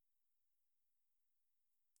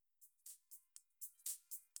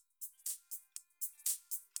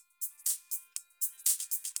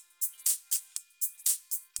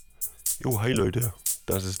Jo, hi Leute,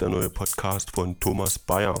 das ist der neue Podcast von Thomas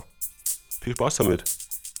Bayer. Viel Spaß damit.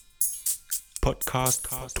 Podcast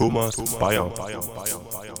Thomas Bayer.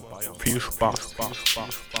 Viel Spaß.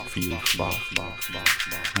 Viel Spaß.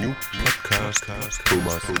 New Podcast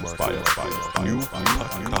Thomas Bayer. New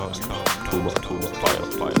Podcast Thomas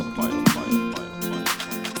Bayer.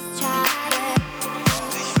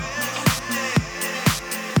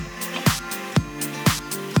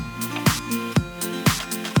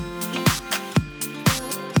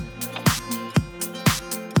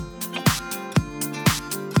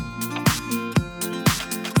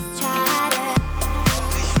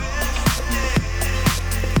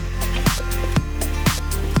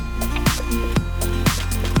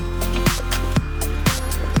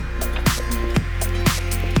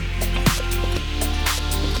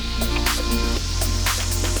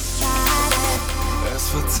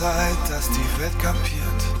 Zeit, dass die Welt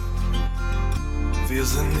kapiert. Wir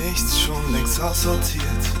sind nichts, schon längst aussortiert.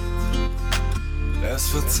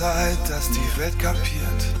 Es wird Zeit, dass die Welt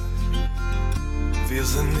kapiert. Wir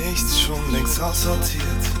sind nichts, schon längst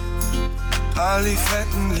aussortiert. All die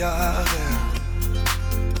fetten Jahre,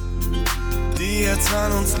 die jetzt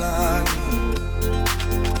an uns lagen,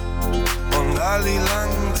 und all die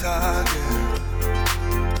langen Tage,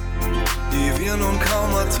 die wir nun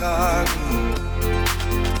kaum ertragen.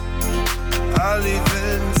 All die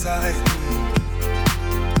wilden Zeiten,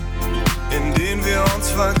 in denen wir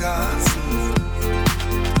uns vergaßen,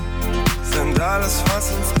 sind alles,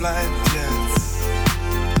 was uns bleibt jetzt.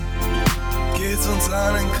 Geht's uns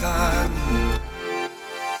an den Kragen.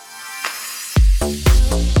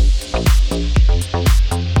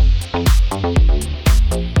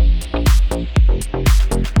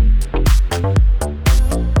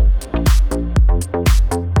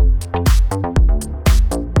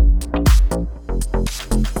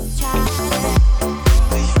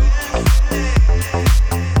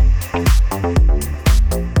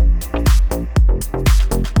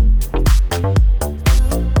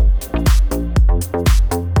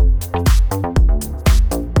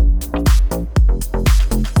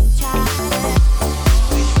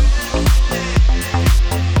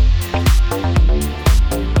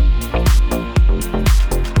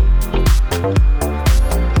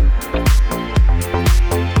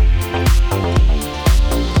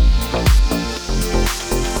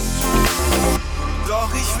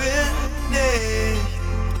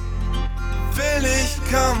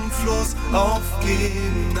 Kampflos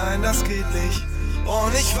aufgeben, nein, das geht nicht.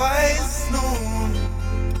 Und ich weiß nun,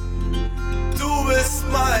 du bist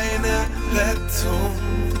meine Rettung.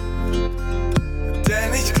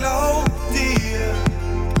 Denn ich glaub dir,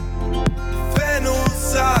 wenn du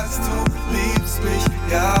sagst, du liebst mich,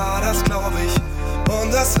 ja, das glaub ich.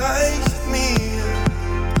 Und das reicht mir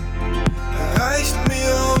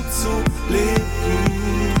um zu leben.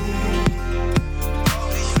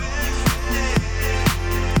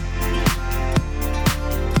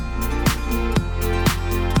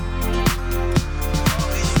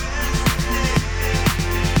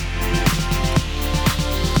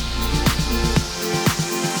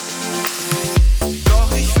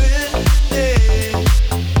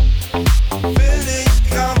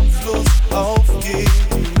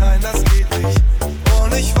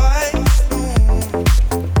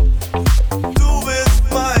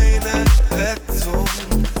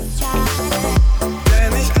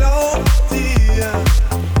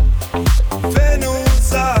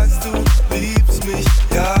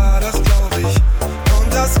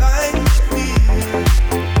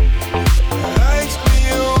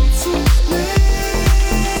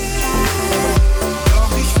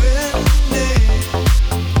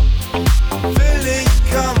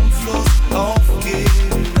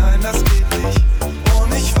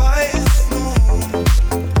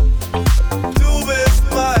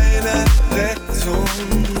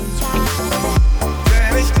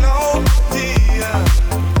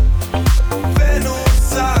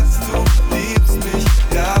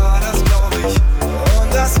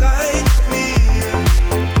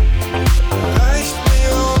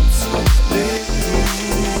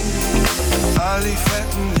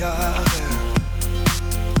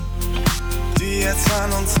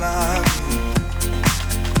 An uns nagen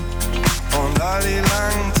und all die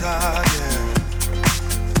langen Tage,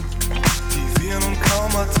 die wir nun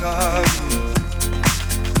kaum ertragen.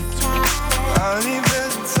 All die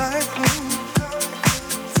wilden Zeiten,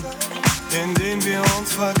 in denen wir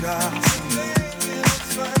uns vergaßen,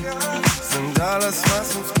 sind alles,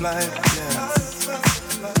 was uns bleibt jetzt.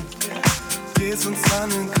 Geht's uns an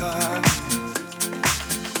den Kragen.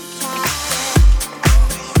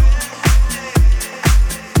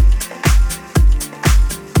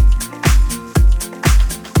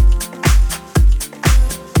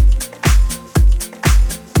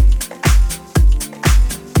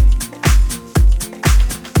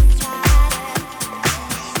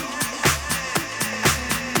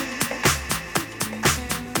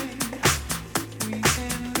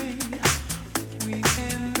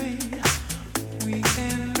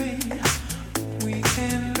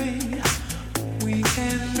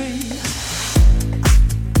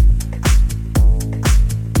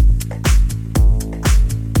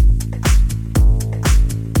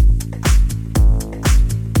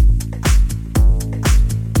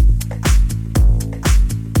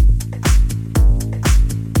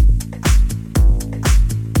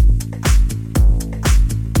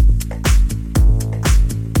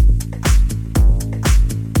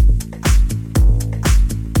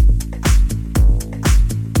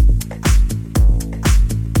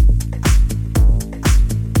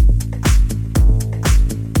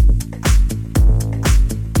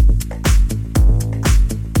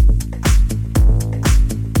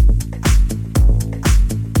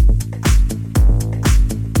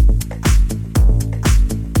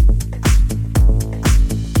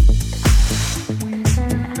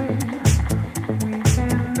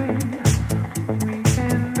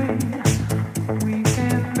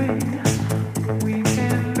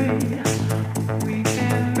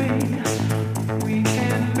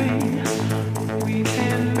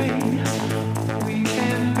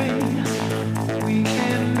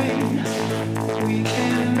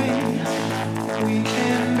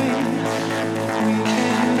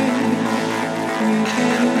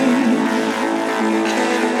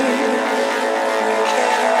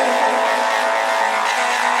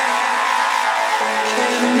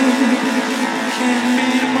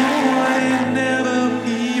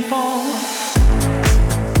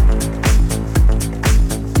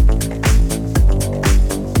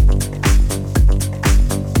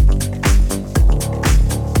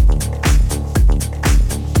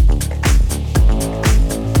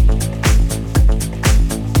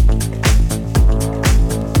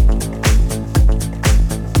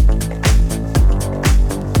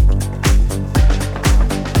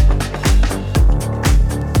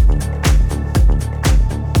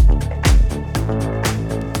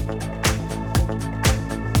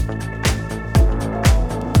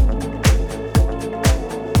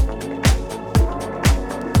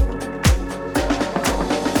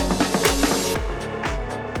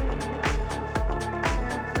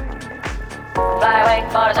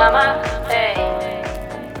 for the summer, hey.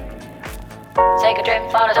 Take a trip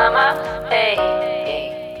for the summer, hey, hey,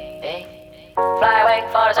 hey. Fly away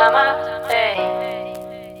for the summer, hey.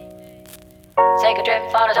 Take a trip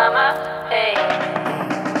for the summer, hey.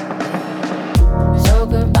 So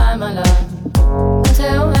goodbye, my love.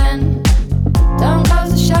 Until when? Don't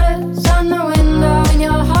close the shutters on the window in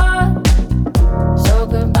your heart. So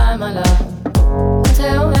goodbye, my love.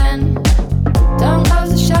 Until when? Don't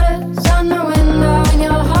close the shutters on the window in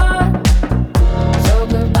your heart. So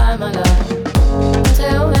goodbye, my love.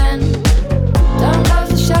 Until when? Don't close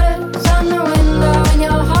the shutters on the window in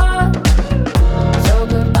your heart. So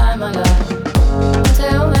goodbye, my love.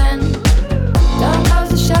 Until when? Don't close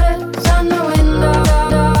the shutters on the window.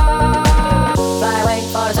 Fly away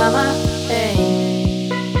for the summer, hey.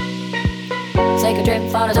 Take a trip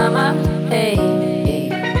for the summer, hey, hey,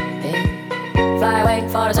 hey. Fly away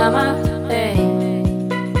for the summer, hey.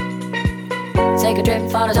 Take a trip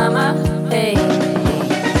for the summer, hey.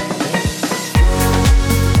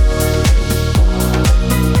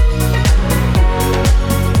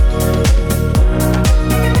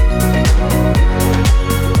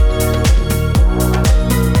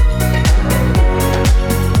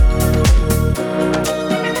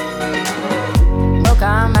 Look,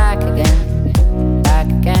 I'm back again, back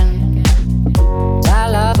again. I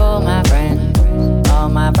love all my friends, all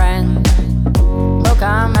my friends. Look,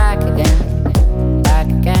 I'm back again, back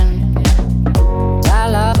again. I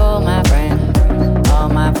love all my friends, all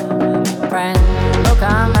my friends. Look,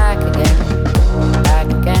 I'm back again, back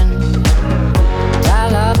again. I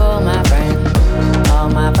love all my friends, all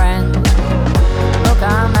my friends. Look,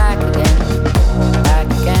 I'm back again, back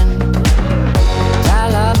again. I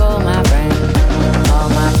love all my friends, all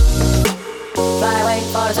my. Fly away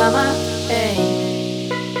for the summer, hey.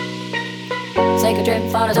 Take a trip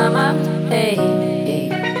for the summer, hey, hey,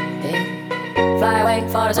 hey. Fly away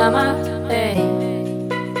for the summer, hey.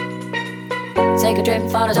 Take a trip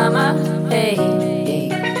for the summer, hey, hey,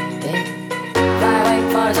 hey. Fly away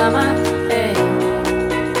for the summer, hey.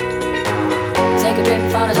 Take a trip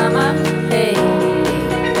for the summer, hey, hey,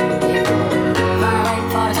 hey. Fly away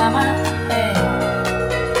for the summer, hey.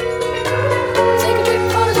 Take a trip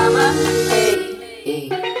for the summer, hey, hey,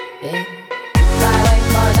 hey. Fly away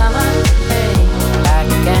for the summer, hey. Back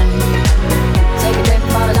again. Take a trip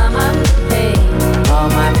for the summer, hey. All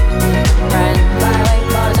my friends. Fly away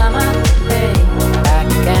for the summer, hey. Back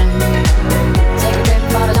again. Take a trip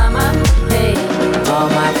for the summer, hey. All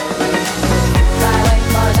my. Fly away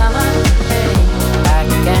for the summer, hey. Back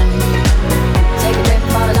again. Take a trip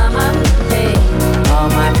for the summer, hey. All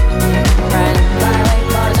my friends. Fly away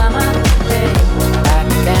for the summer, hey. Back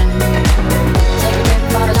again. Take a trip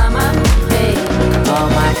for the summer, hey. All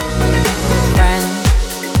my friends.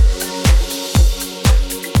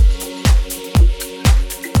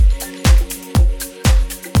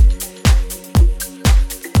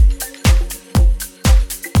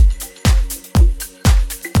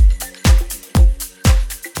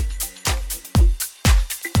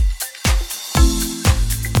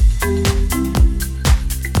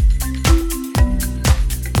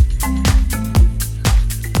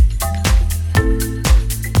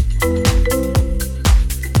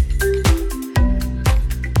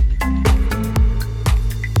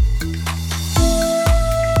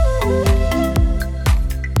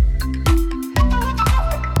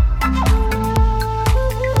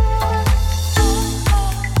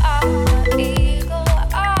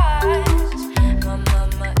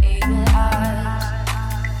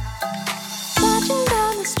 Marching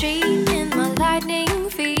down the street in my lightning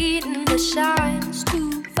feet, and the shine's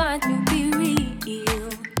too fine to be real.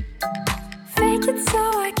 Fake it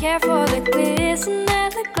so I care for the glisten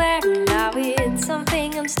and the glare, and now it's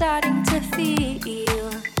something I'm starting to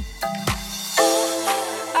feel.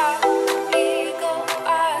 Eagle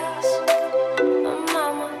eyes,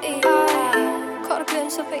 mama, eagle eyes, caught a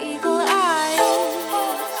glimpse of her eagle eyes.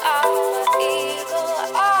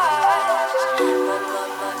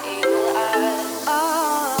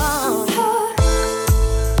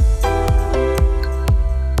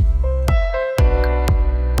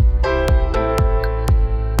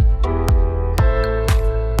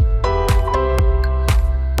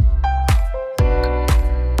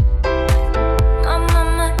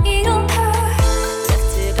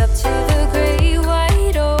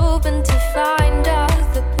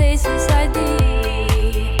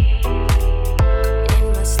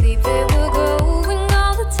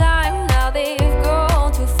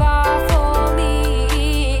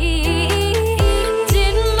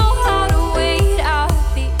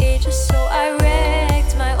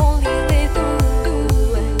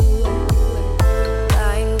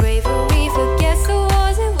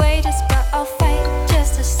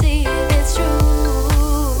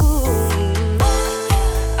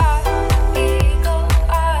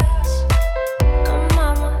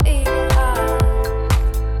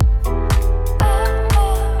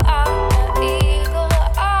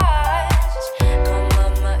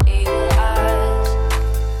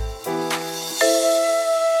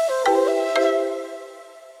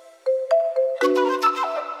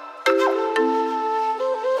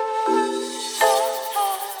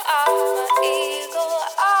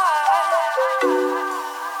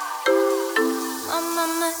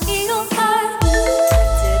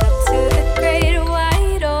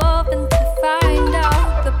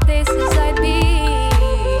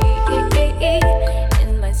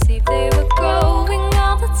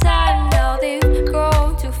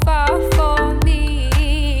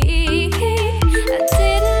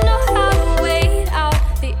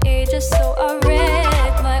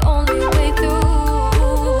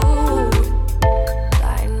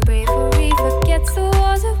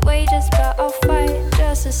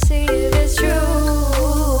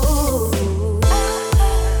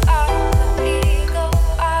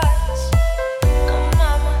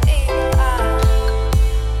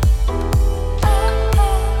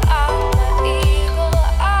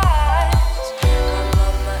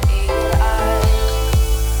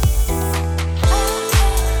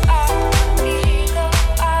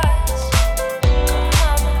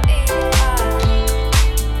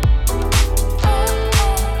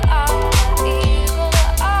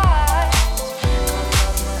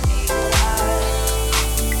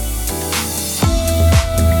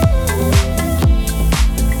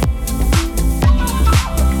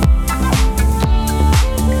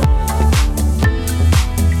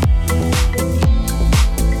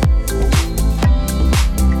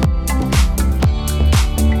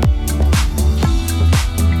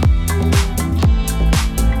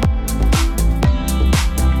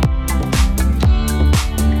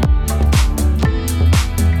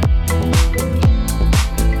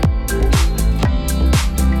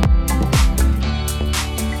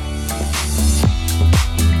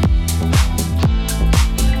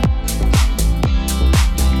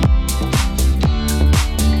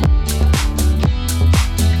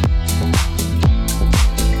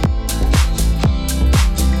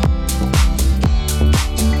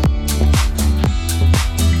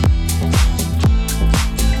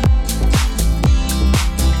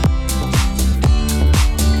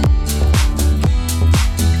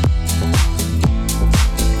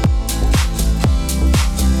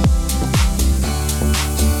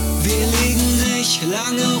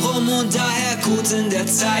 uns in der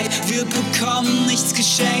Zeit. Wir bekommen nichts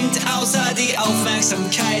geschenkt, außer die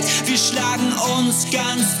Aufmerksamkeit. Wir schlagen uns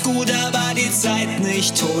ganz gut, aber die Zeit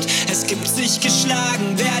nicht tot. Es gibt sich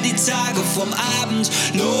geschlagen, wer die Tage vom Abend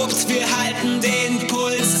lobt. Wir halten den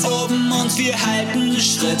Puls oben und wir halten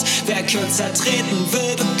Schritt. Wer kürzer treten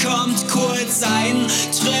will, bekommt kurz einen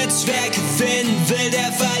Tritt. Wer gewinnen will,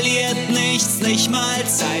 der verliert nichts, nicht mal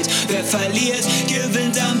Zeit. Wer verliert,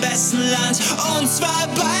 gewinnt am besten Land. Und zwar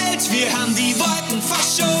bald, wir haben die Wolken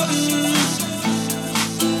verschoben.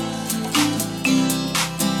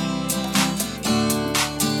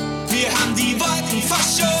 Wir haben die Wolken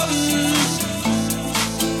verschoben.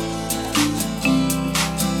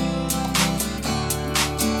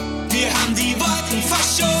 Wir haben die Wolken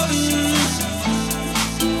verschoben.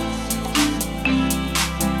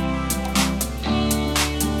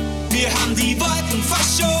 Wir haben die Wolken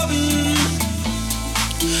verschoben.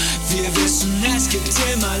 Wir wissen, es gibt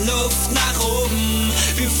immer Luft nach oben.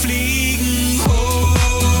 Wir fliegen hoch.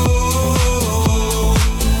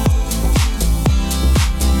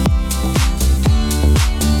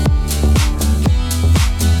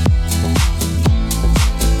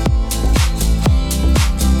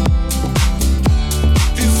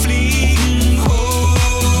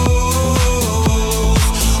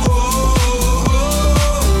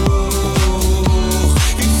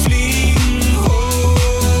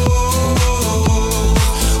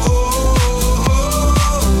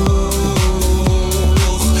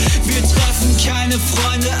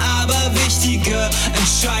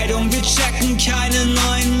 Wir checken keine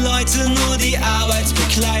neuen Leute, nur die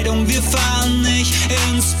Arbeitsbekleidung. Wir fahren nicht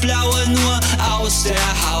ins Blaue, nur aus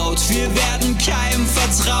der Haut. Wir werden keinem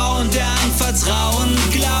vertrauen, der an Vertrauen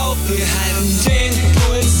glaubt. Wir halten den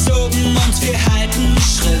Puls oben und wir halten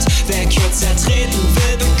Schritt. Wer kürzer treten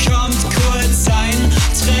will, bekommt kurz einen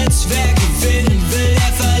Tritt. Wer gewinnen will,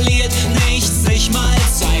 der verliert nichts, nicht mal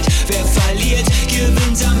Zeit. Wer verliert,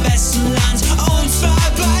 gewinnt am besten Land. Und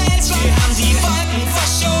zwar bald, wir haben die Wolken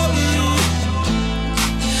verschoben.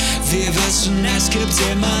 Wir wissen, es gibt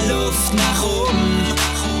immer Luft nach oben.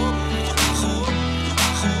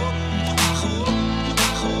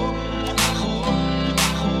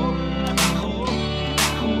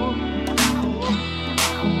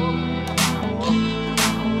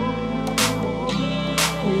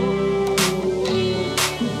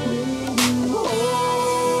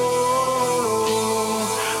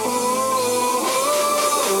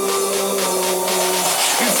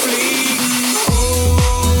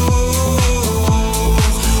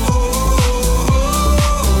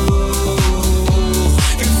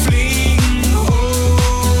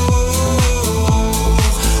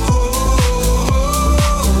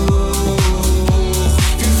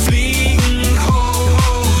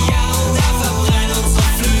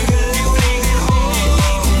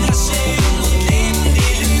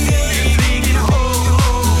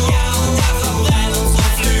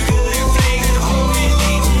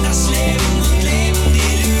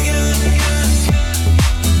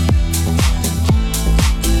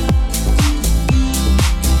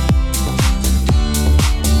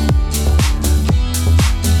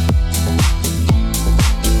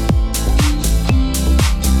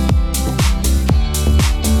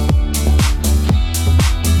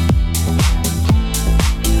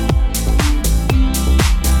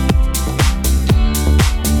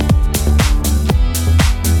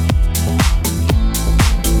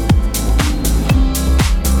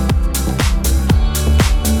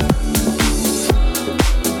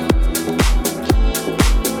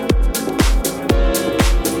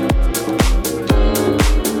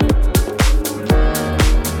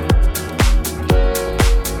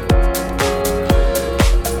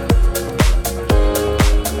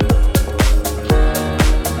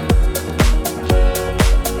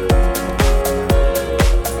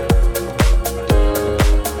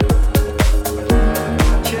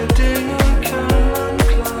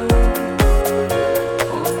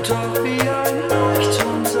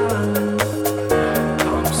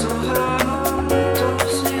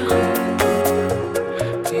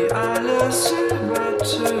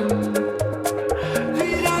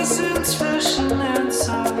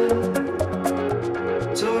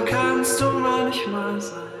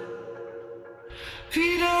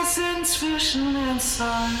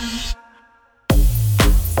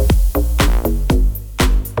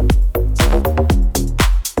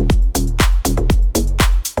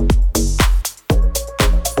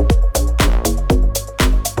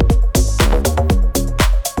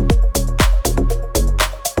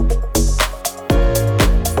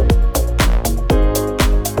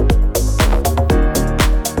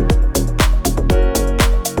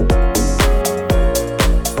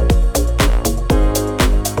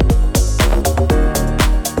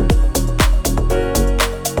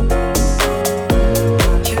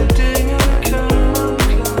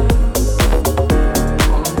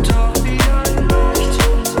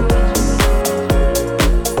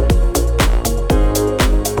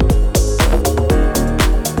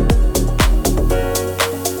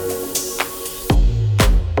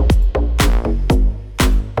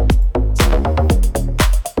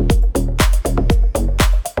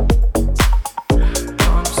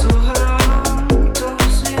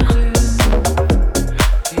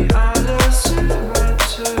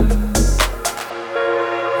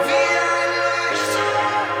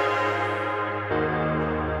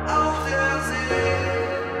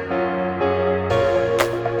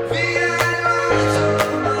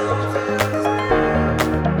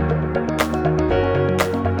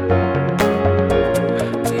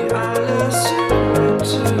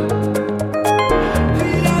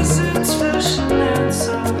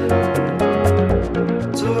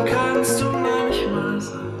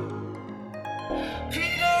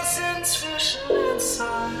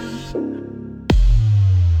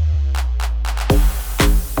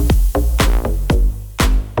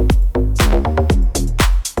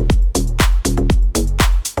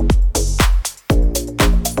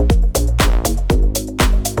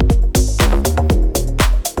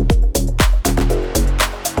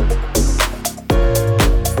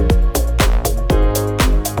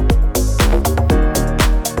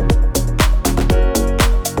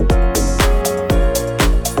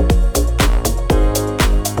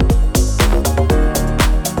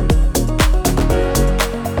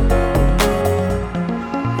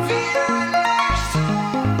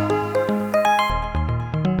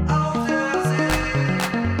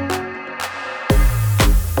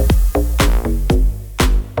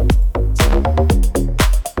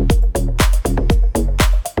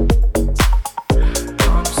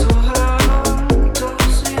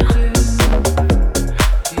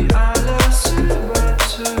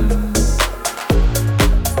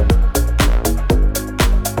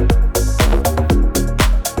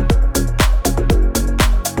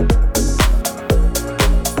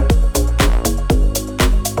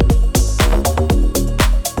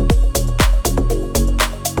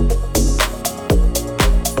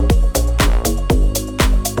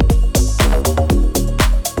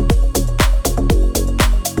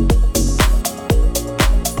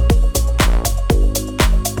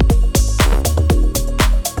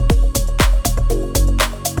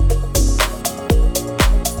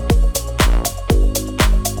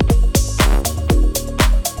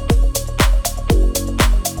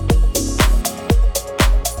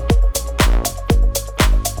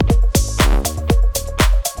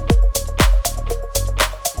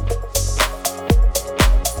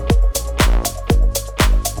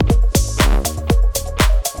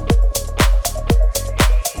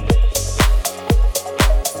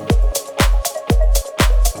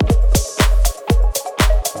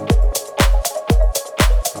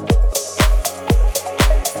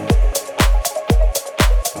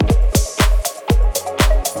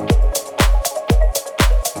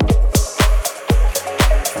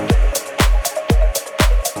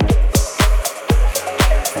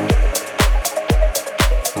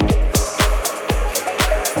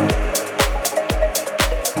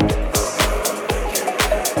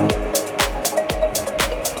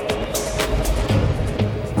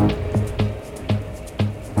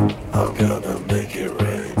 gonna make it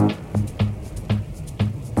rain.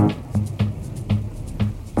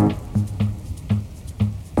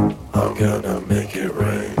 I'm gonna make it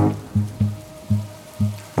rain.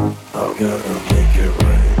 I'm gonna make it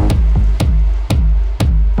rain.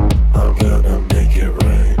 I'm gonna make it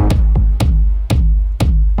rain.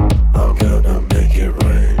 I'm gonna make it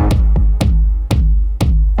rain.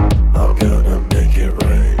 I'm gonna make it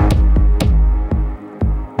rain.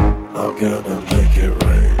 I'm gonna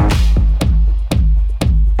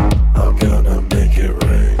make it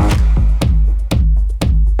rain.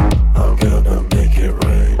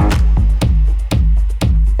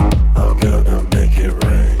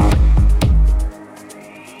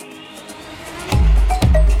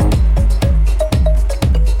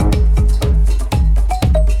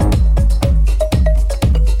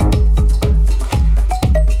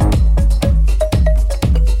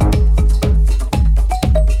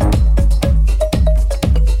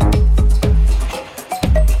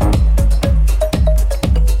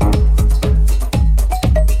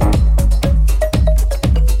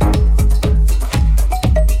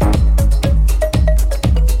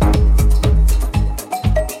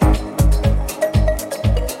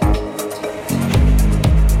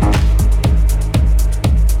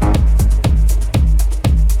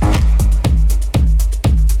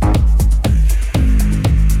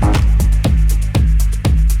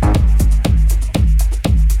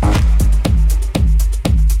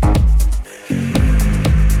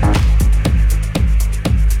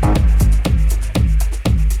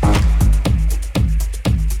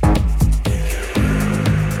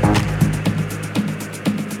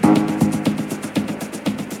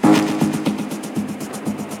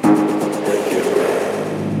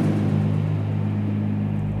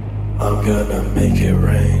 I'm gonna make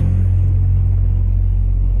it rain.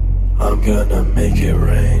 I'm gonna make it rain. I'm gonna make it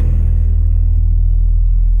rain.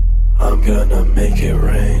 I'm gonna make it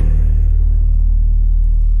rain.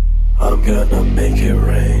 I'm gonna make it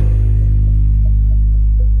rain.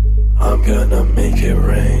 I'm gonna make it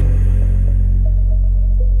rain.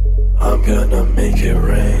 I'm gonna make it rain. I'm gonna make it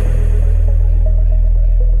rain.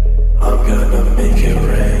 I'm gonna make it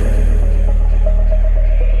rain.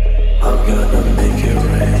 I'm gonna make it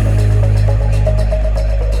rain.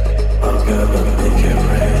 I'm gonna make it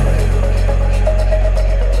rain.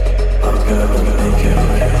 I'm gonna make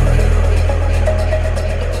it rain.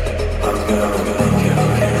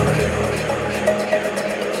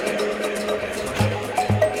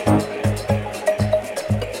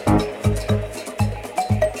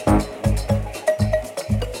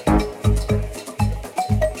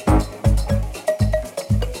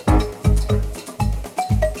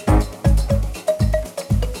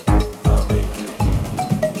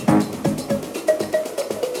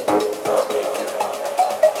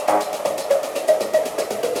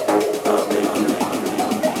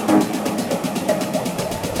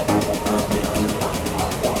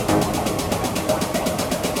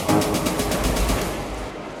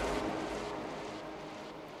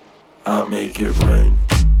 it rain.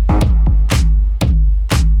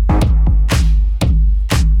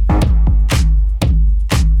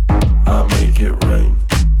 I'll make it rain.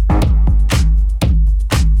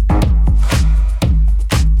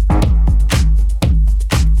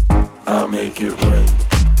 I'll make it rain.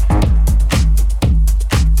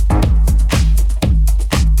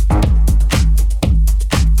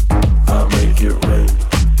 I'll make it rain.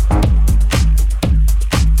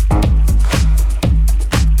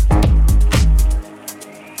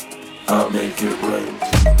 I'll make it rain.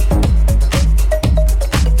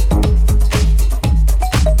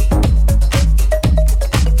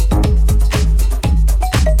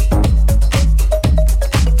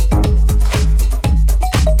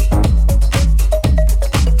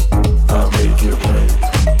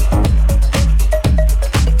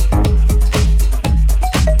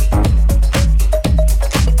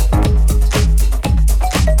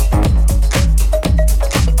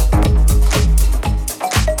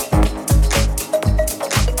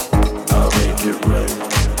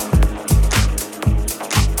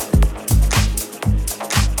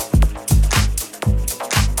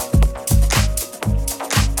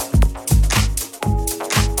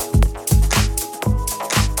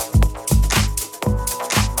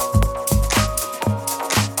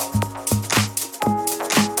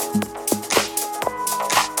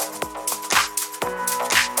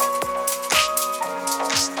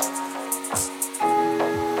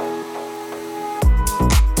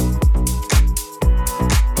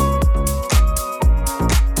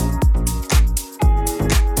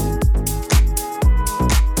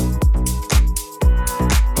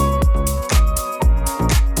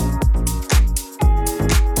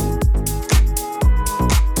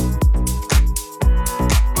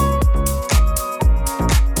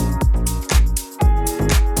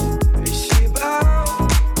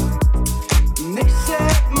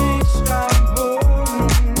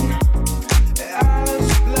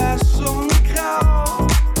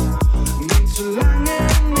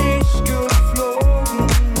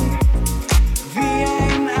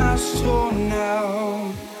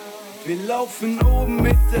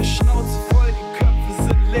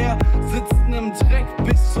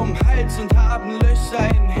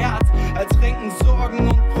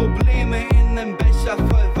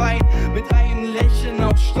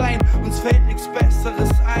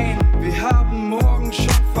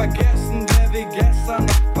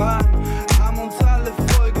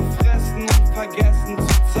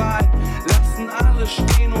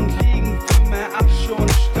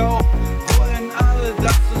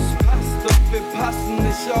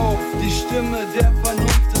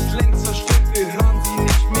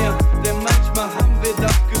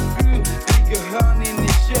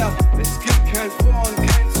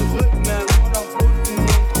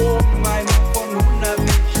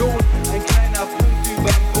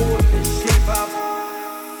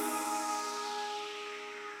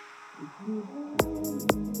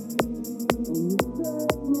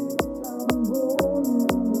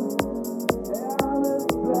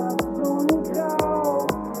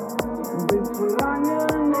 Bin zu lange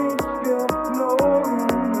nicht geflogen.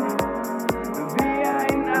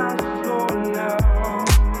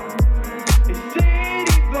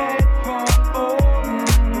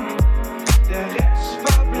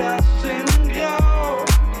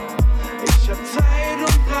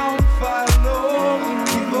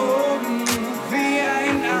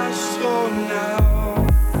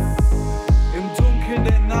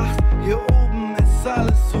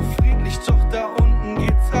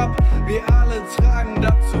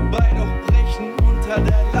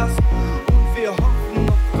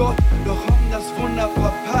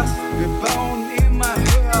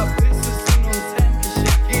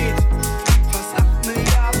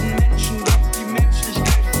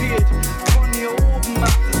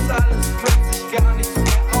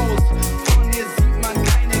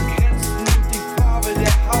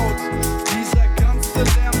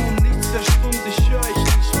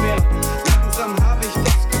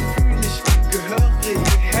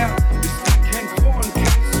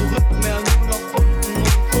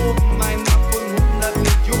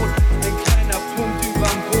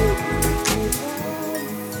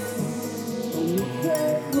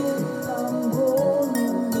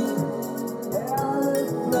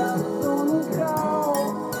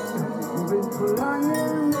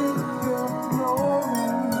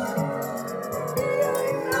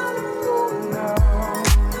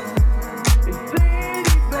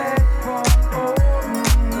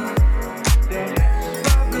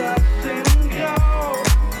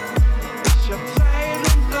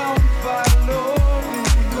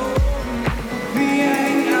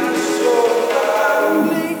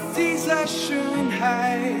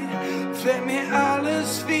 Zeit fällt mir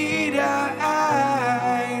alles wieder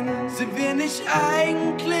ein. Sind wir nicht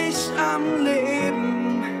eigentlich am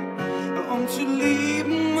Leben, um zu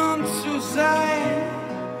lieben und zu sein?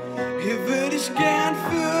 Hier würde ich gern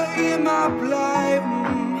für immer bleiben,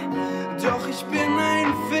 doch ich bin ein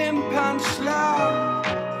Wimpernschlag,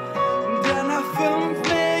 der nach 5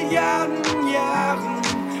 Milliarden Jahren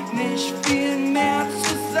nicht viel mehr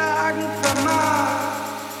zu sagen vermag.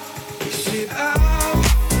 Ich heb ab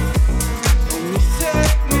und ich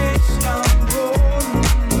zeig mich am Boden,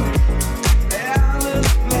 alles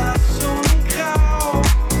blass und grau,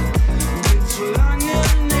 bin zu lange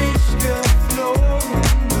nicht geflogen,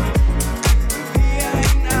 wie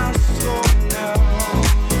ein Astronaut.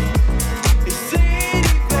 Ich seh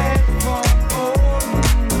die Welt von oben.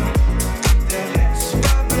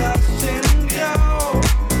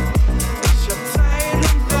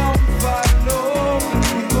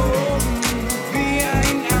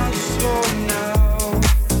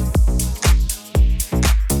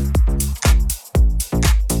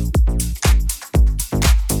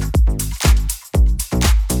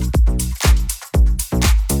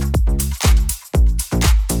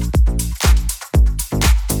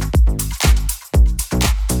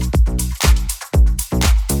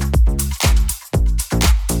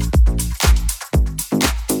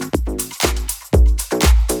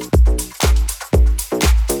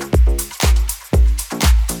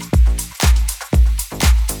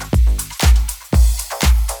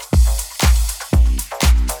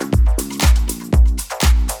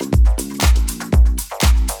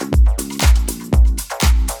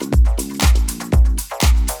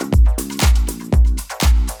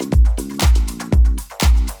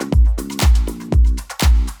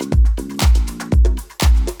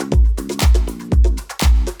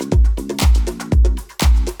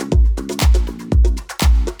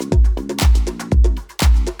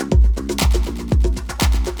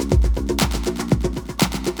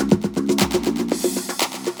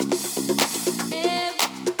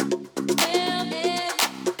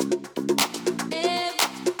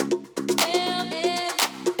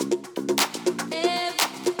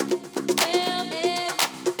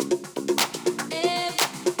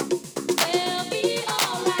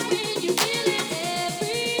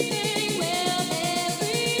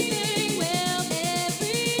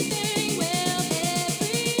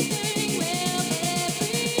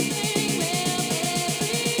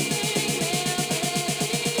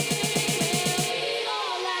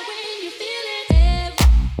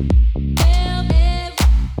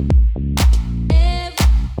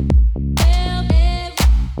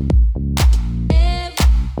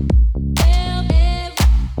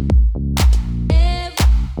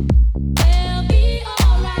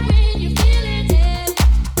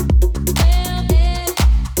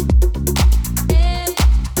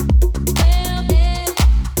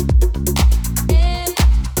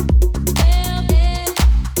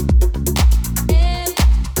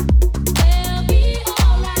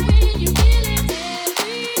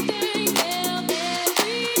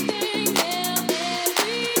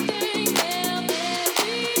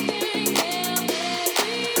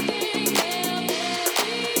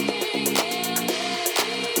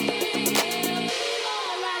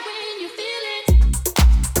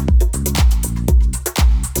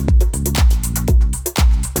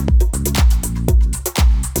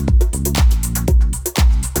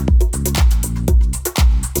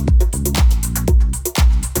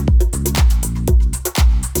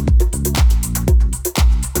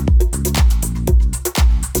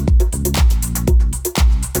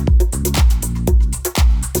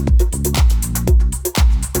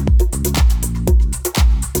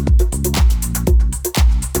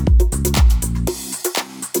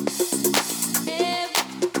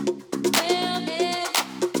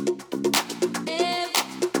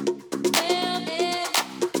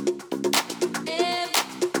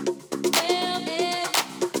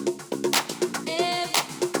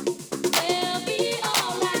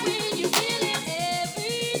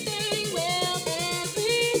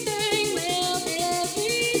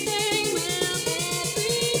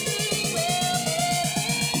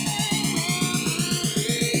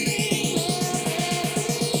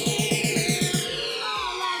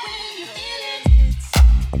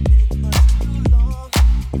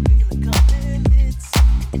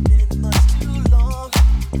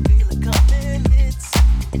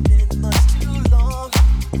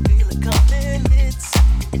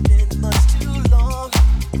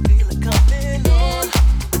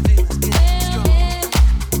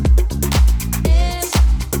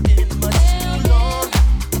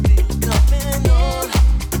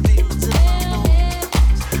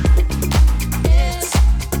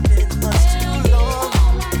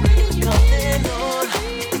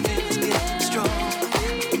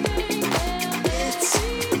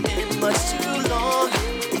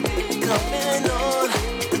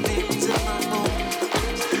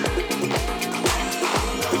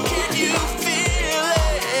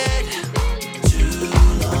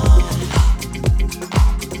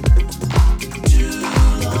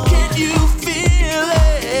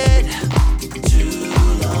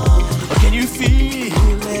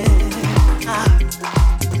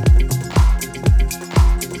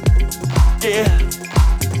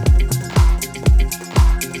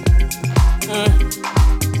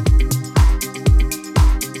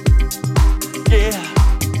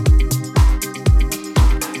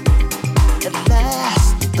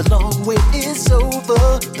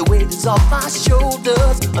 is off my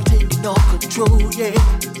shoulders. I'm taking all control, yeah.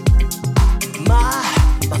 My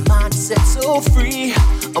mindset's so free.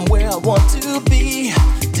 I'm where I want to be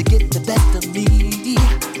to get the best of me.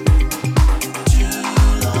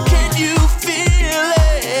 Can you feel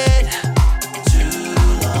it?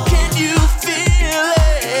 Can you feel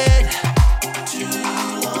it?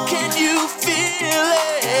 Can you feel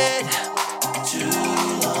it?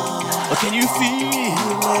 Or can you feel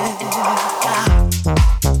it?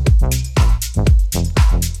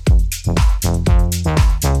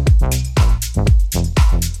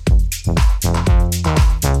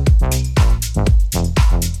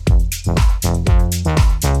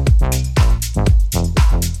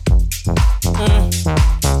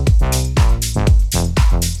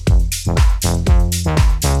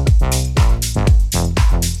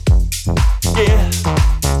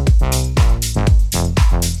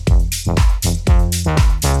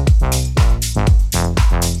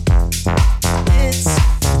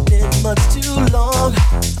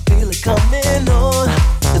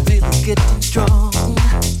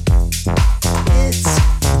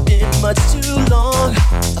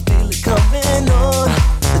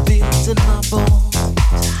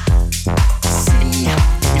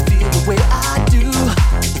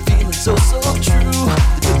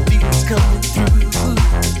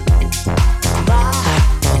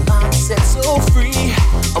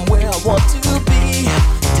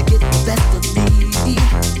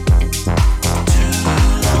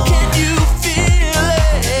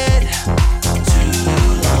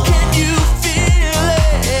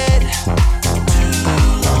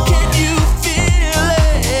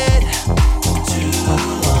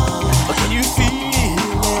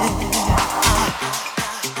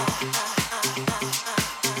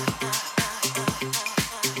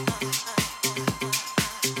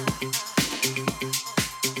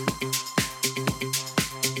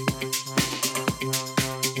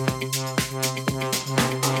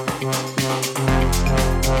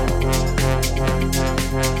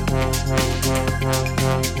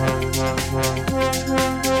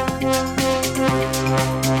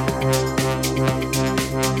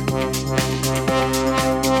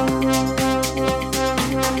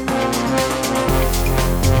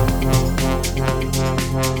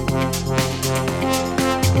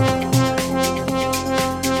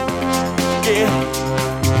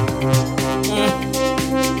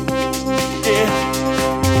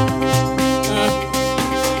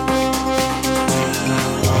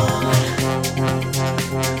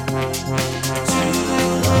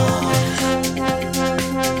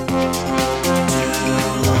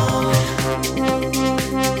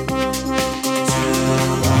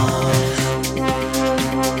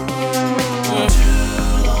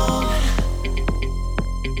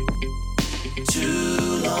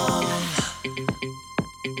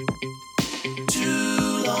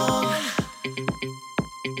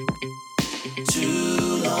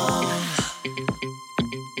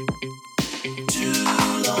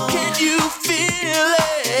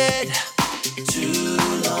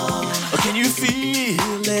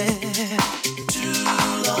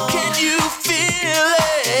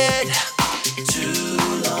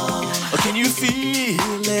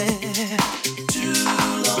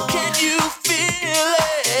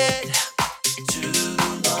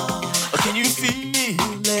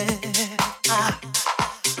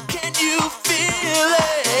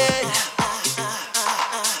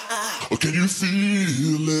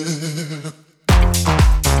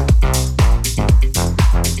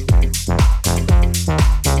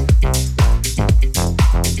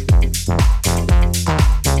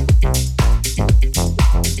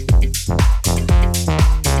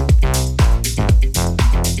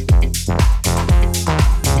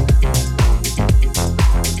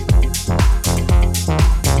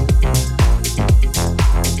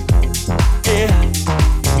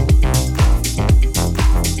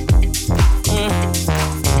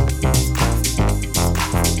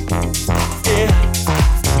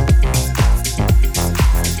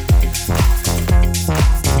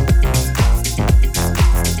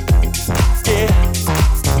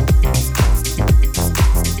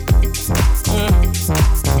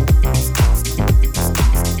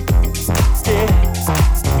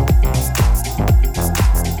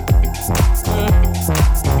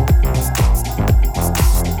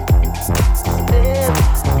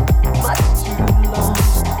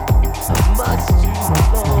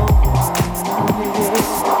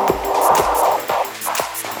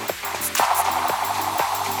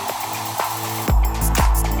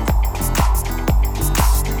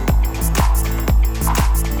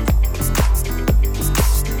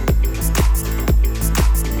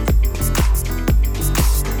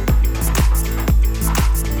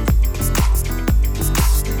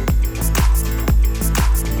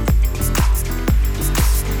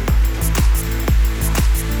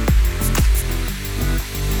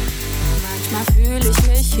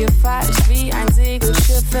 hier falsch wie ein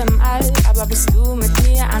Segelschiff im All. Aber bist du mit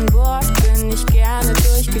mir an Bord, bin ich gerne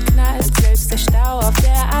durchgeknallt. Selbst der Stau auf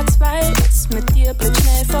der A2 ist mit dir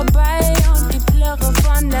blitzschnell vorbei. Und die Plörre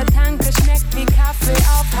von der Tanke schmeckt wie Kaffee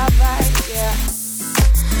auf Hawaii, yeah.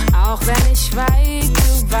 Auch wenn ich schweig,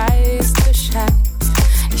 du weißt Bescheid.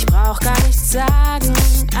 Ich brauch gar nichts sagen,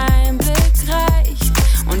 ein Blick reicht.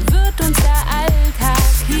 Und wird uns der Alltag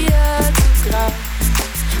hier zu grau,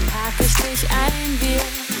 pack ich dich ein, wir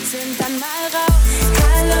sind dann mal raus.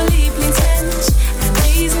 Hallo Lieblingsmensch, ein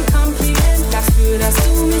Riesenkompliment dafür, dass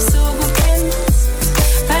du mich so gut kennst.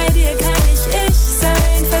 Bei dir kann ich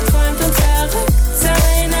sein, verträumt und verrückt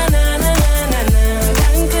sein. Na na na na na na.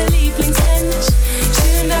 Danke Lieblingsmensch,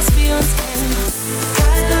 schön, dass wir uns kennen.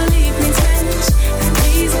 Hallo Lieblingsmensch, ein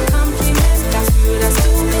Riesenkompliment dafür, dass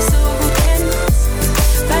du mich so gut kennst.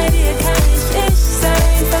 Bei dir kann ich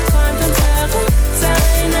sein, verträumt und verrückt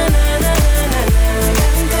sein. Na na na na na na.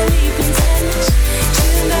 Danke Lieblingsmensch,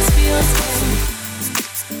 schön, dass wir uns kennen.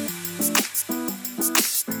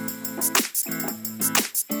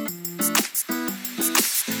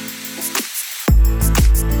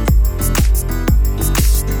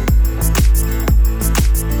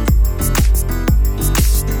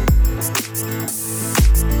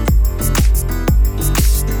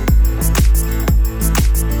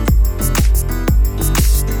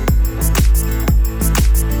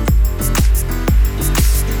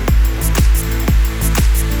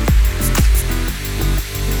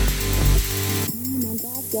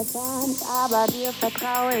 Aber dir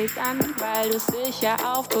vertraue ich an, weil du sicher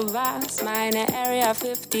aufbewahrst. Meine Area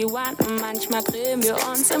 51 und manchmal drehen wir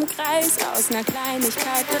uns im Kreis. Aus ner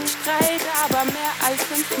Kleinigkeit wird Streit, aber mehr als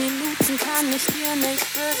 5 Minuten kann ich dir nicht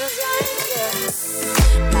böse sein,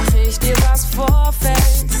 yeah. Mach ich dir was vor,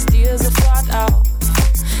 fällt's dir sofort auf.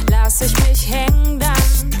 Lass ich mich hängen,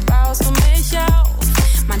 dann baust du mich auf.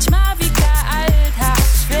 Manchmal wiegt der Alltag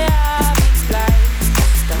schwer wie Blei,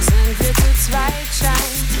 doch sind wir zu zweit,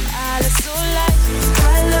 scheint alles so leicht.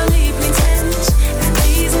 Hallo Lieblingsmensch, ein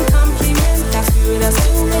Riesenkompliment dafür, dass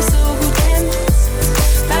du mich so gut kennst.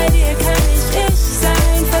 Bei dir kann ich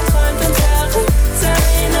sein, verträumt und verrückt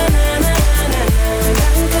sein. Na na na na na.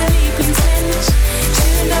 Danke Lieblingsmensch,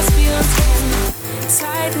 schön, dass wir uns kennen.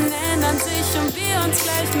 Zeiten ändern sich und wir uns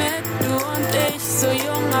gleich mit, du und ich, so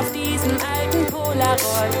jung auf diesem alten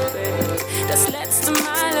Polaroid-Bild. Das letzte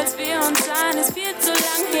Mal, als wir uns sahen, ist viel zu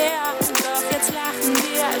lang her. Doch jetzt lachen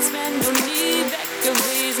wir, als wenn du nie weg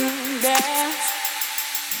gewesen wärst.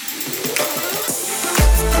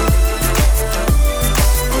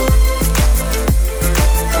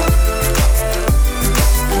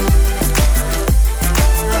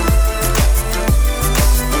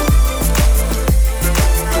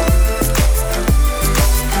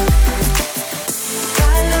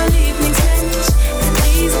 Hallo Lieblingsmensch, ein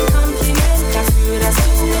Riesenkompliment dafür, dass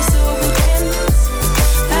du mich so gut kennst.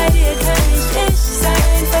 Bei dir kann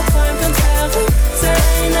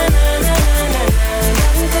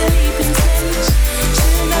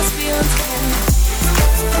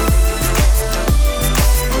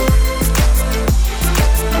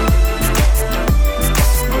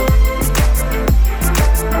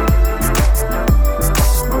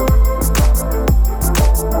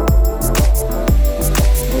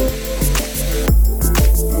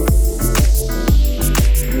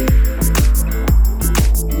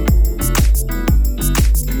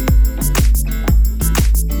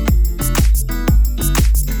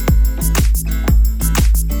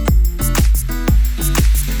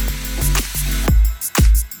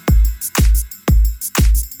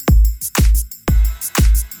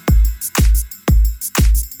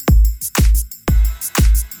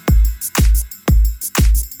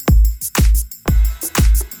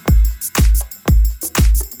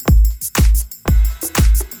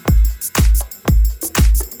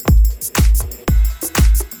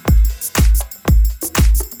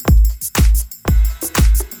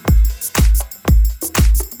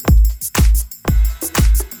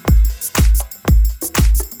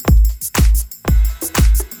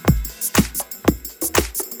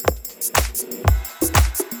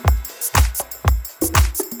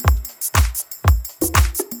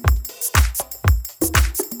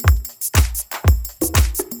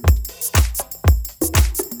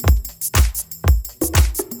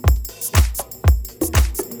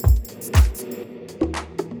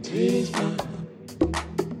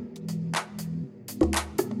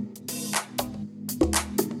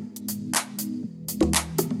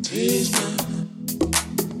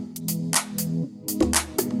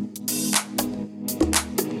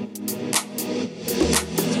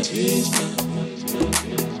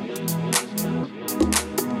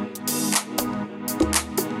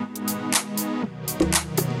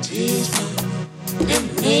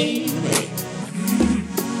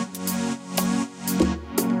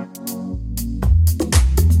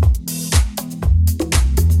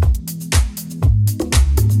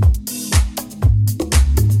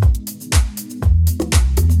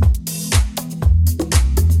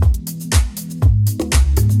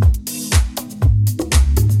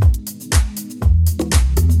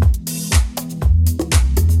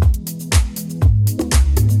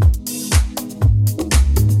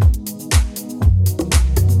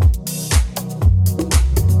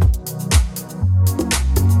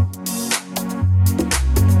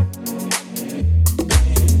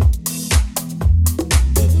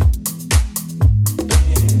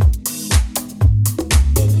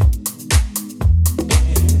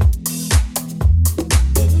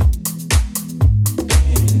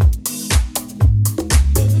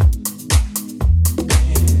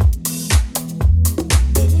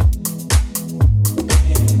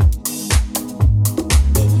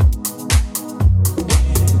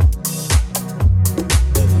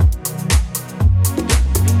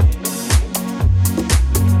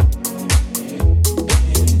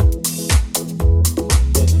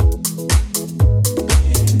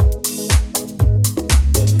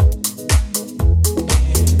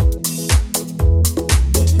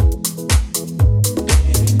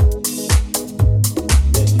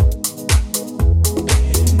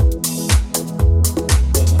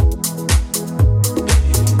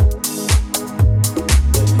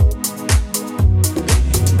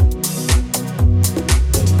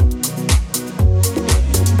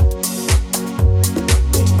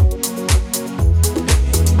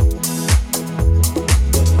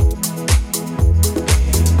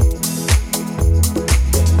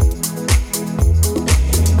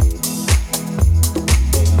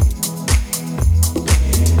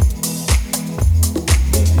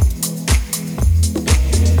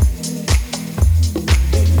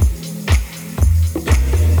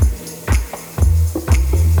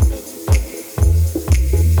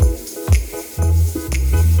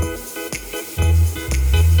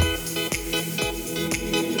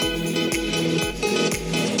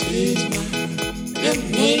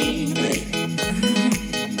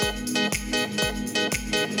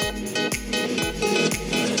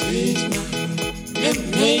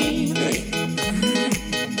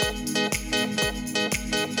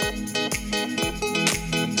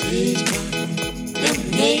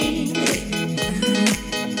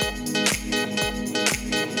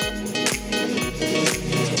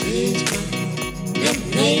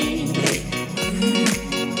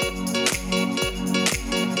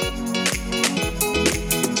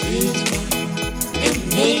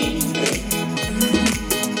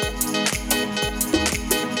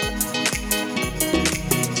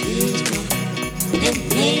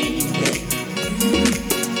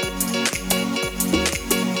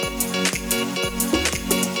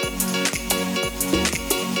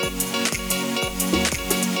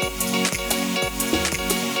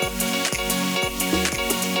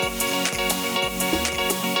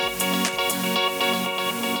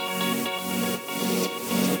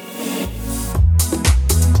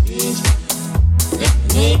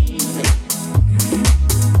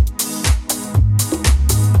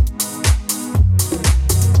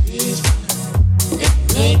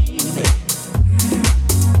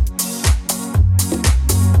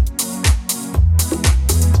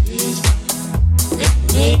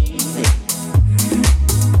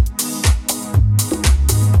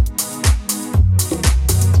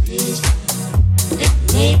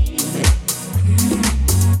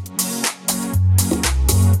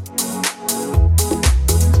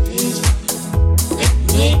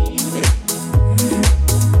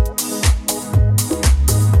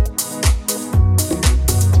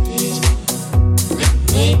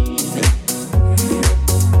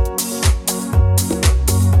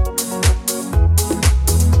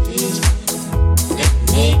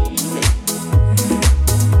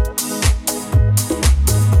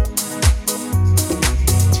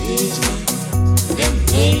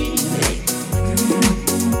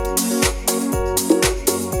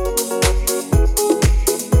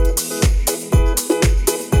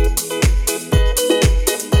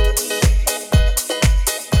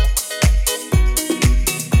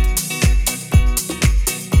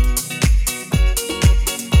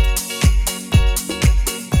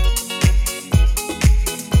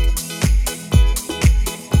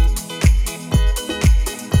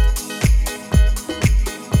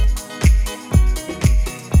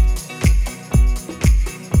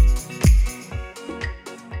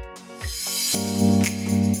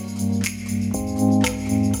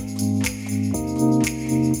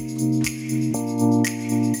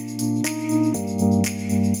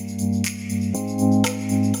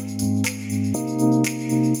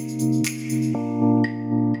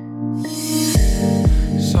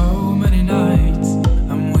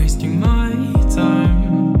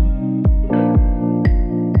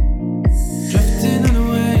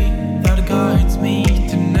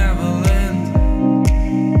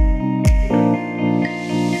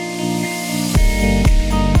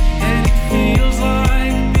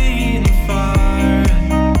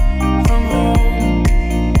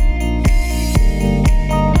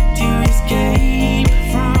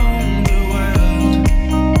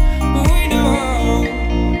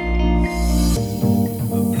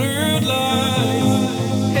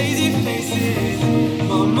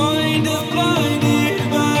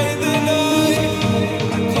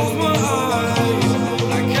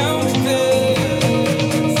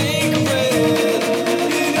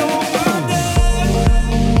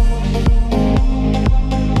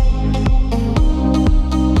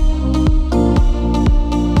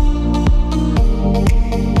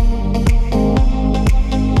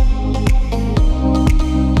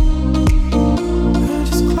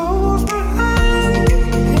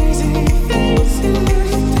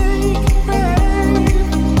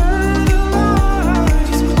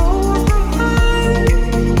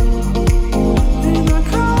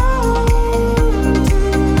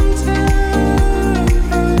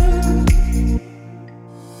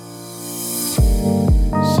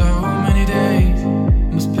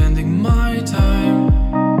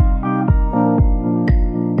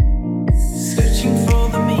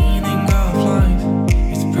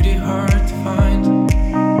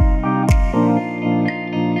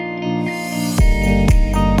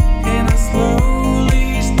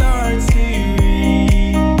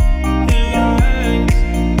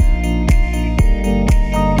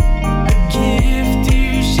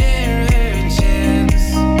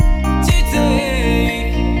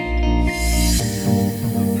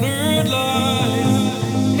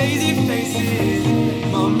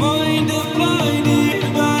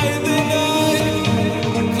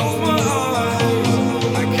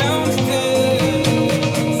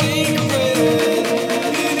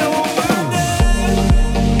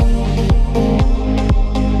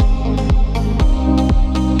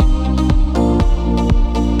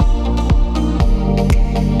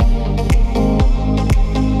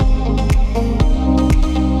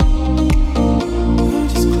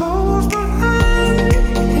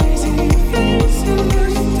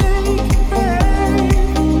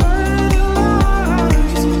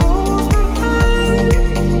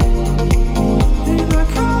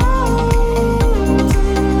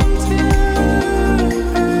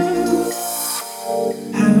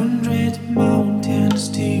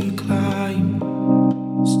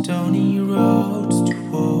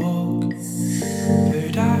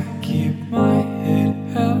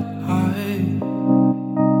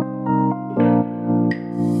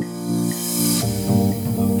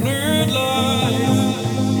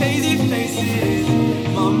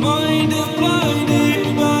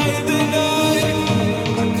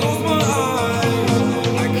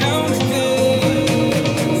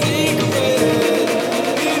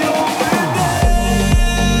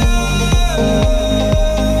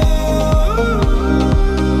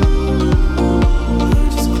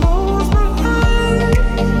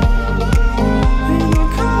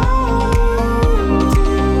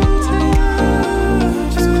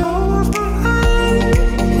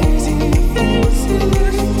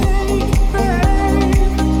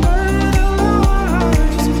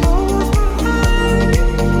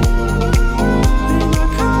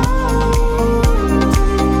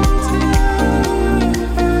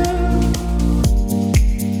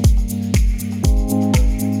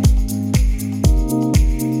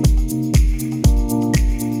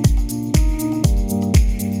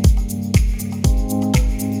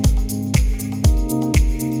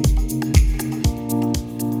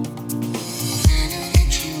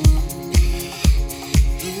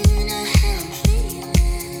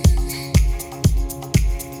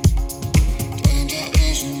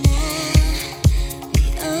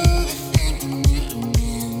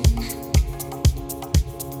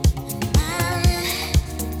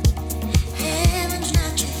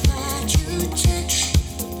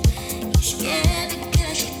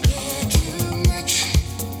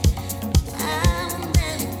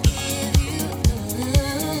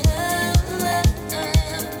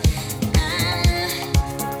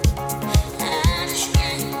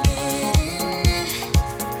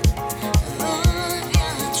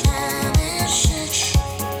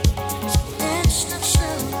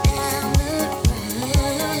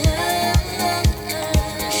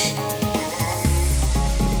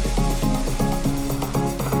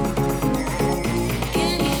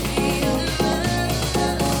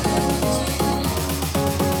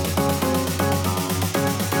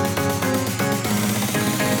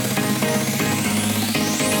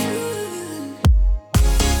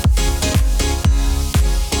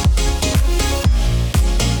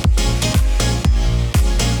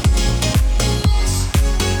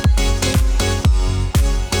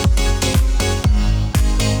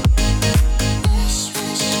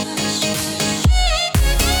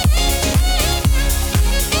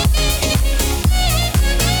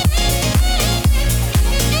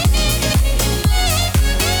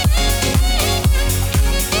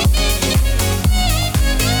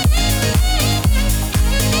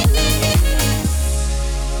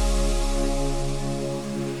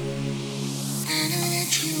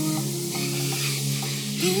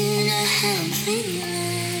You know how I'm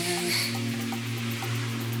feeling.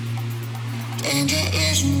 Danger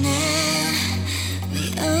is now. We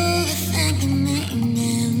overthink the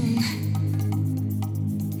meaning.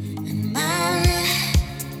 And my love,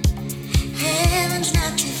 heaven's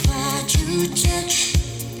not too far to touch.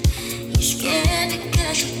 You're scared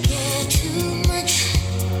because you care too much.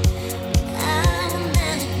 I will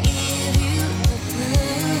never give you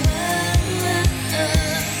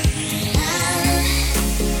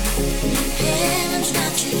heaven's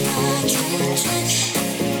not too far to touch.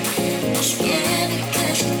 You're scared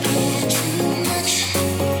because you care too much.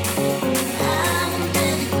 I will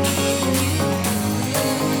never give you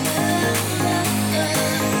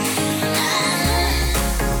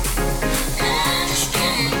I just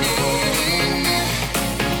can't get enough.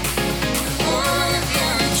 All of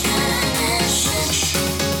your time and sex.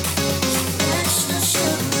 Let's not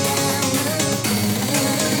slow down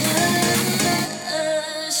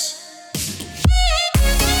us.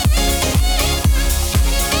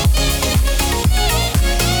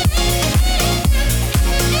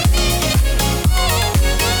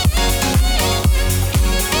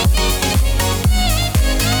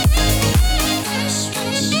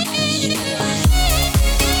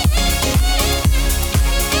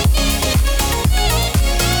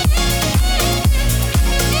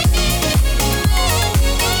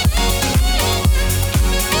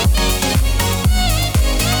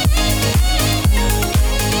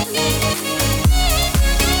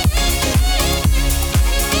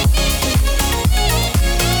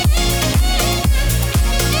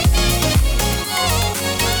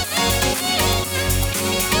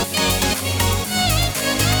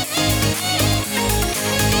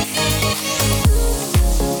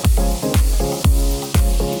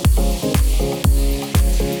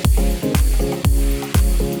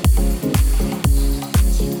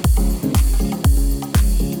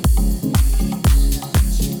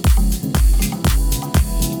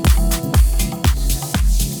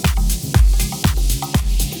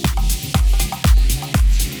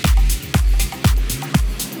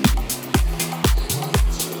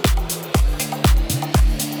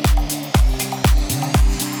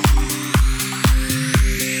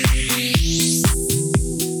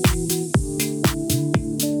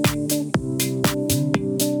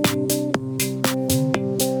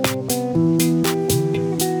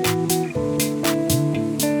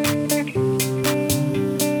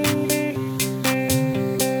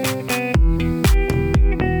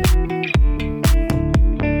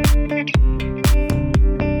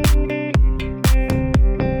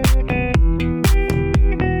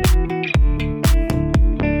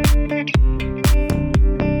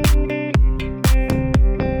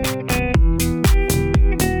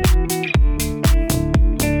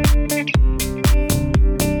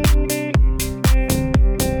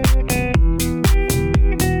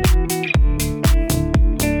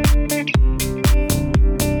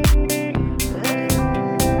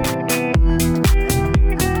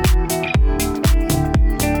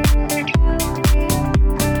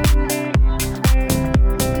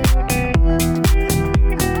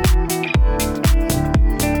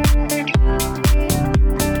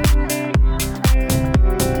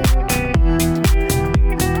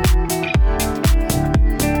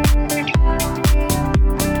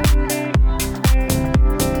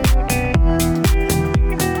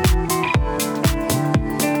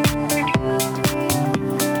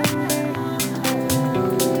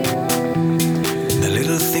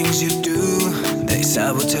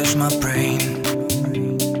 sabotage my brain.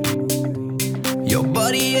 Your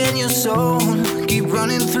body and your soul keep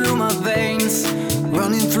running through my veins,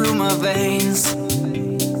 running through my veins.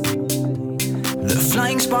 The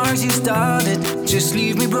flying sparks you started just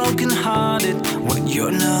leave me broken hearted when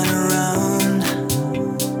you're not around.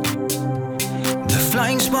 The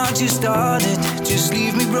flying sparks you started just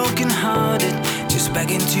leave me broken hearted, just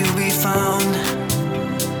begging to be found.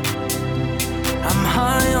 I'm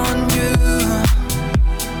high on you,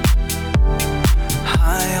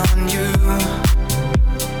 high on you.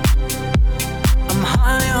 I'm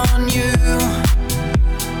high on you,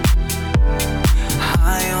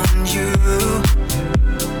 high on you.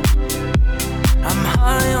 I'm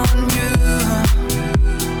high on you,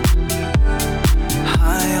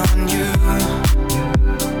 high on you.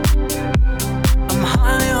 I'm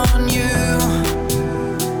high on you,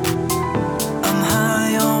 I'm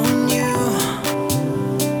high on you.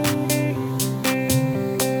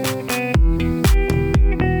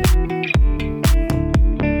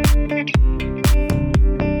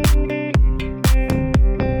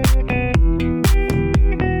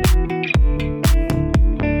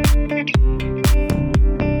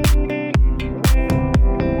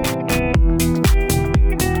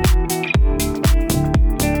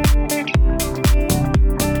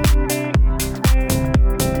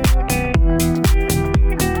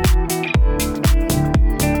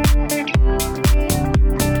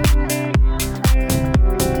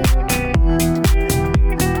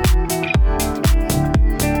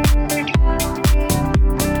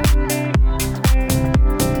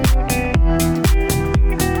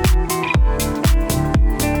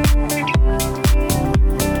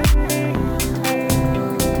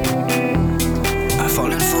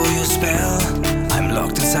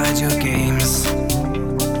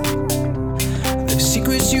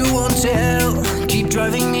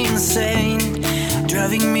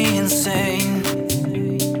 insane.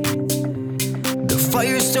 The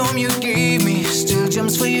firestorm you gave me still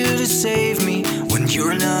jumps for you to save me when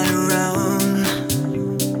you're not around.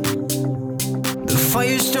 The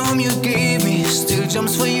firestorm you gave me still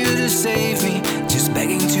jumps for you to save me, just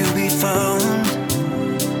begging to be found.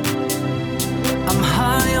 I'm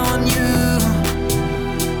high on you,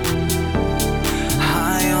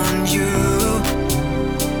 high on you.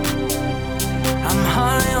 I'm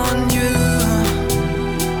high on you,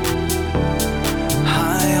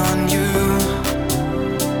 high on you.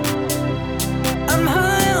 I'm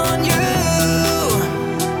high on you.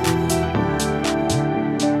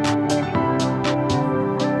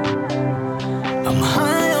 I'm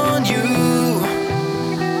high on you.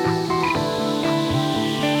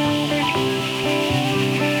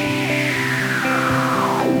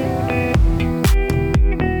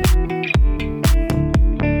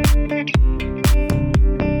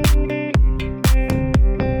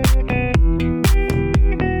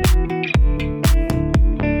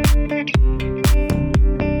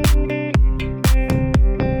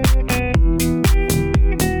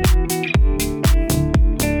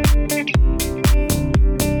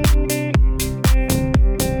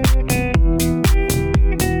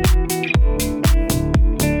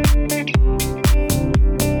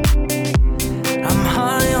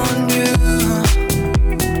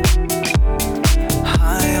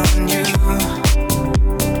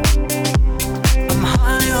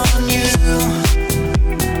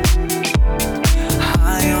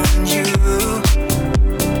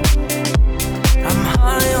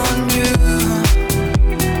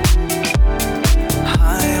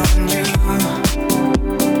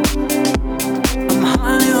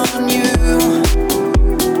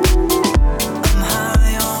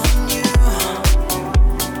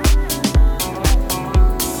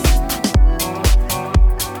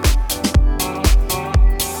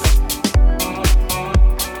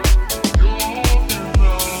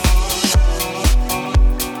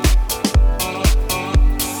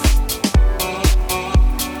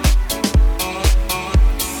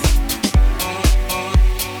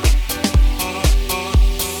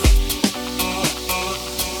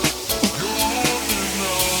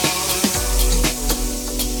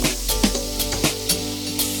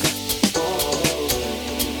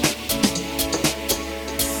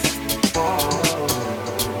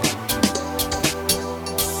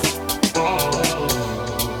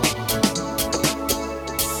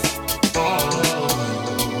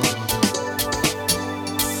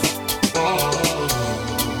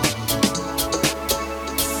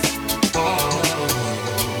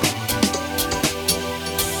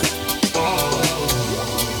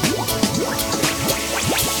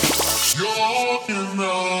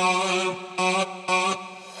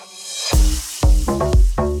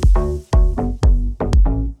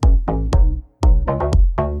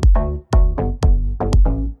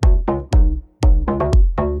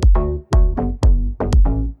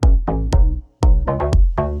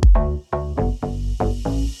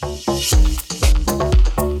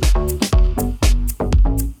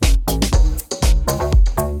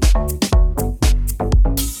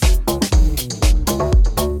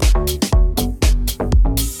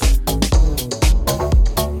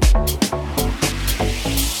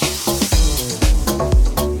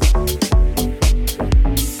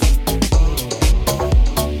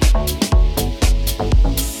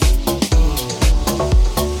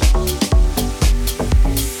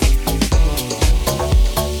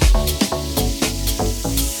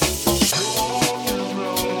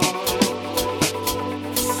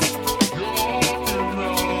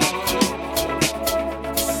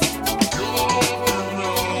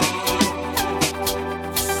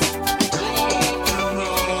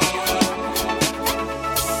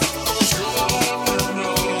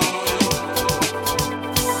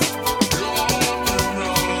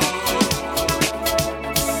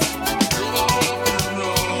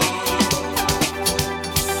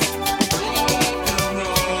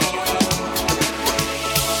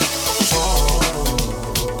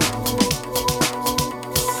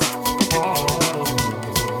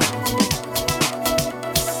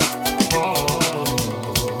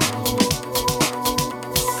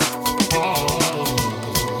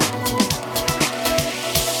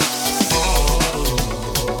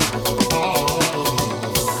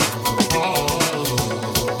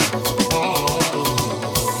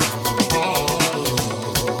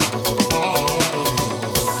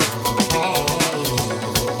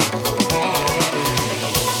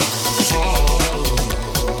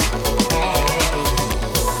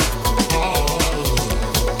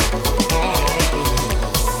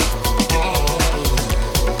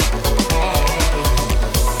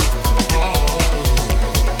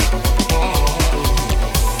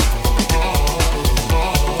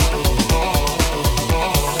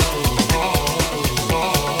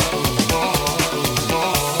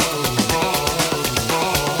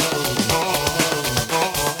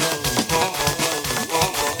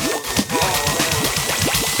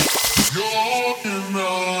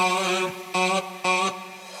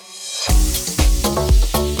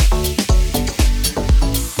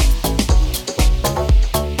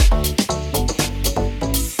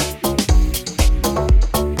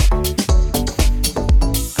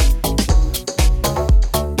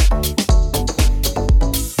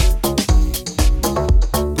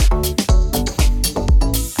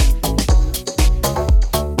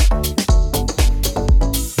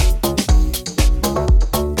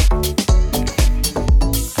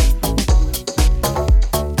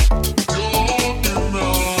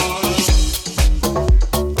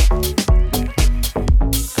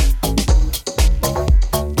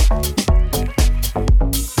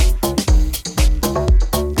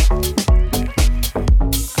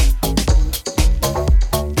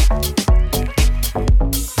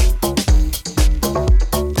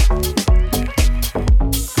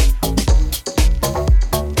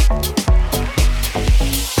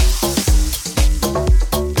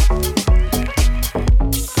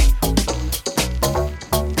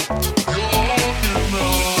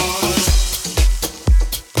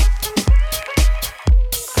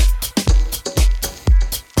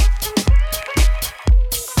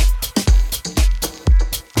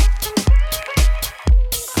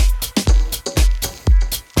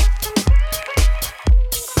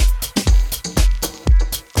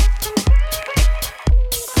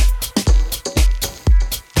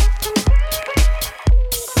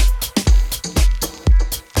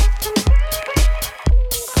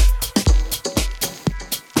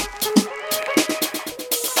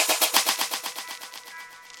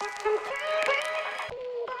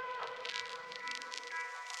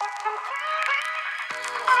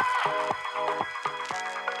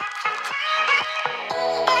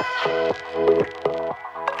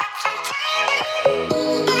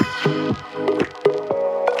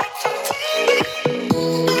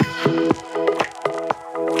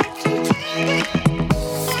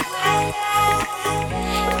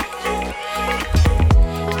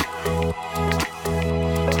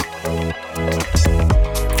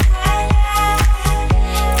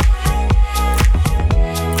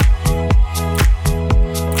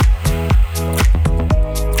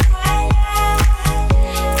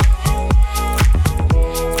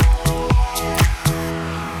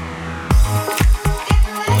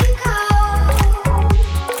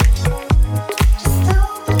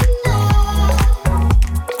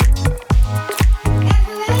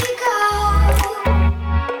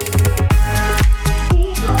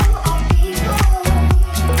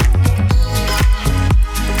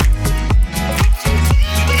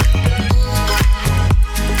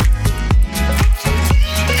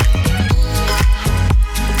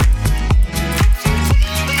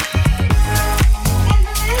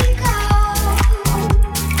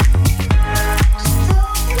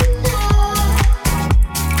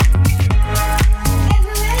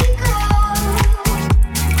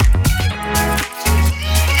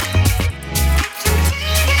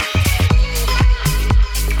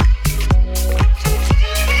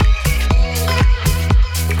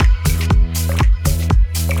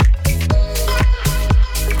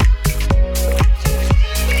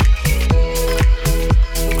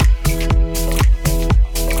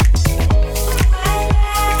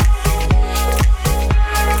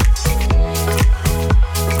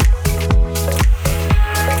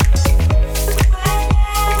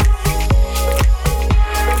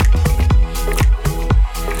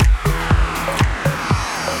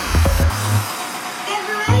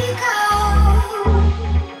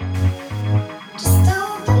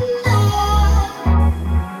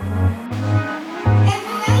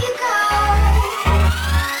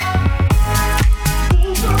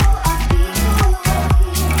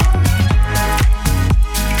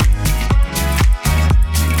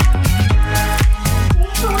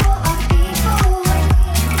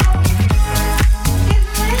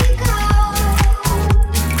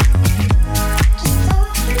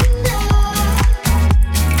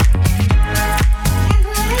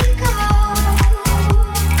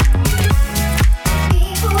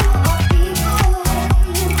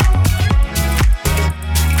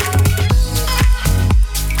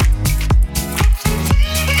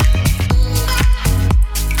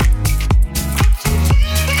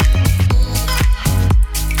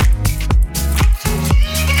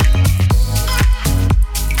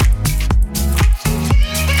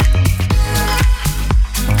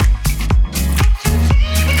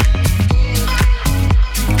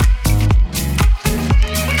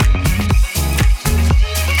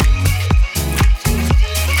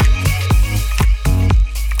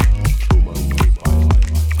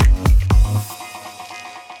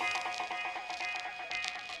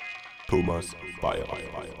 Thomas Bayer.